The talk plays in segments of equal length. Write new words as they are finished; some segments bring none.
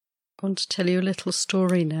I want to tell you a little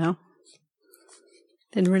story now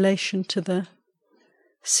in relation to the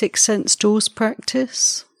Six Sense Doors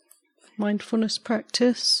practice, mindfulness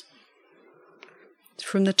practice. It's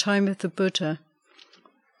from the time of the Buddha.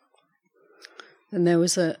 And there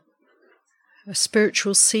was a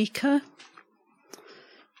spiritual seeker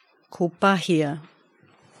called Bahia.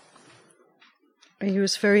 He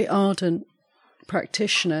was a very ardent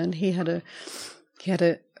practitioner, and he had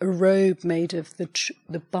a robe made of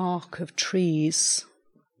the bark of trees,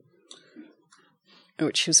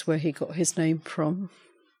 which is where he got his name from.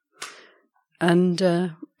 And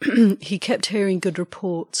he kept hearing good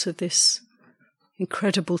reports of this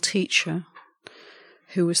incredible teacher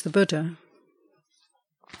who was the Buddha.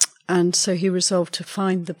 And so he resolved to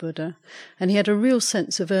find the Buddha. And he had a real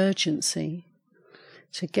sense of urgency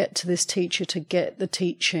to get to this teacher, to get the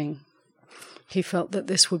teaching. He felt that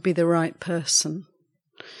this would be the right person.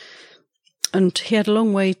 And he had a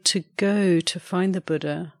long way to go to find the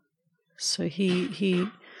Buddha. So he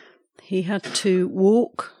had to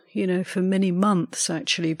walk, for many months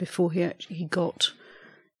actually before he got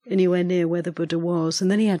anywhere near where the Buddha was. And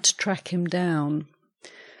then he had to track him down,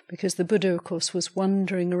 because the Buddha, of course, was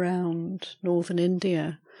wandering around northern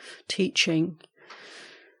India teaching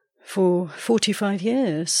for 45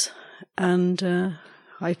 years. And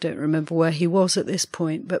I don't remember where he was at this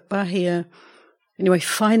point, but Bahia,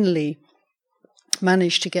 finally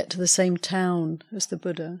managed to get to the same town as the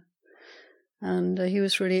Buddha. And he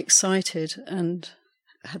was really excited and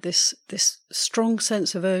had this strong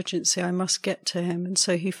sense of urgency. I must get to him. And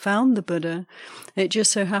so he found the Buddha. It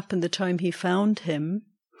just so happened the time he found him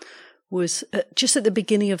was just at the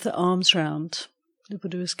beginning of the alms round. The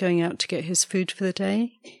Buddha was going out to get his food for the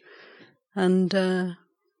day. And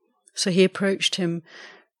so he approached him,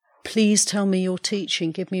 "Please tell me your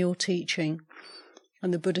teaching, give me your teaching."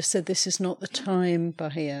 And the Buddha said, "This is not the time,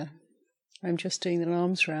 Bahia. I'm just doing the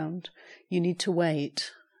alms round. You need to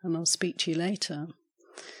wait, and I'll speak to you later."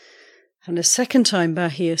 And a second time,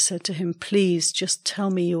 Bahia said to him, "Please, just tell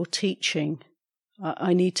me your teaching.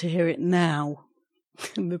 I need to hear it now."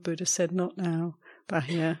 And the Buddha said, "Not now,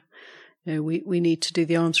 Bahia. We need to do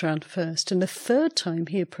the alms round first." And the third time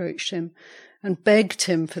he approached him and begged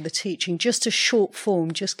him for the teaching, just a short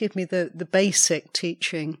form, just give me the basic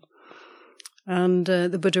teaching. And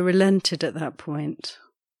the Buddha relented at that point.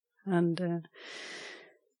 And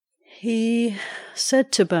he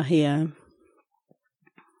said to Bahia,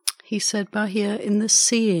 "Bahia, in the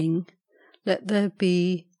seeing, let there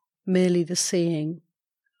be merely the seeing.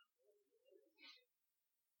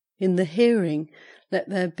 In the hearing, let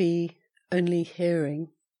there be only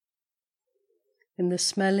hearing. In the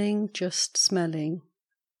smelling, just smelling.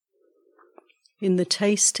 In the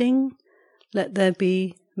tasting, let there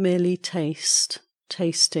be merely taste,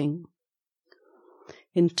 tasting.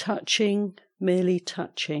 In touching, merely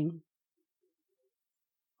touching.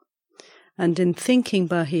 And in thinking,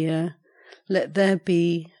 Bahia, let there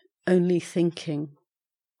be only thinking."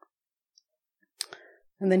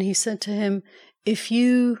 And then he said to him, "If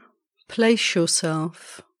you place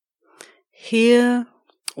yourself here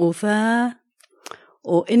or there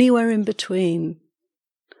or anywhere in between,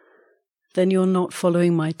 then you're not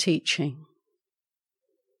following my teaching."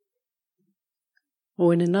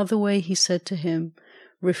 Or in another way, he said to him,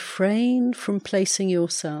 "Refrain from placing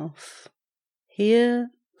yourself here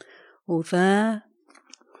or there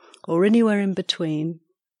or anywhere in between,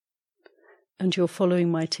 and you're following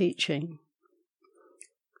my teaching.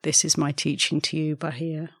 This is my teaching to you,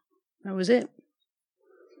 Bahia." That was it.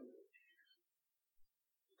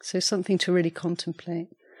 So something to really contemplate.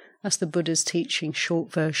 That's the Buddha's teaching,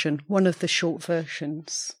 short version, one of the short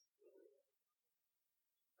versions.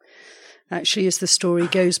 Actually, as the story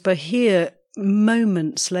goes, Bahia,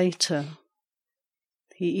 moments later,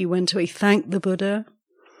 he went away, he thanked the Buddha.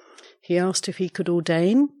 He asked if he could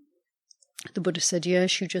ordain. The Buddha said,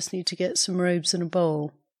 "Yes, you just need to get some robes and a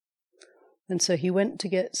bowl." And so he went to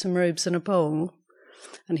get some robes and a bowl,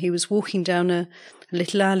 and he was walking down a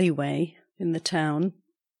little alleyway in the town,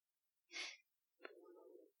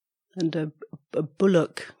 and a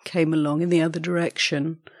bullock came along in the other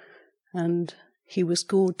direction, and he was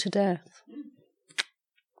gored to death.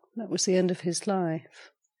 That was the end of his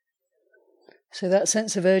life. So that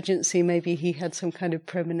sense of urgency, maybe he had some kind of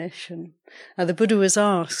premonition. Now, the Buddha was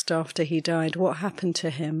asked after he died what happened to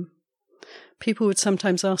him. People would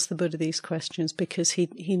sometimes ask the Buddha these questions because he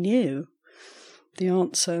knew the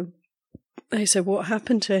answer. They said, "What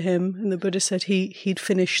happened to him?" And the Buddha said he'd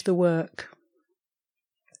finished the work.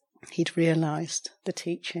 He'd realized the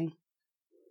teaching.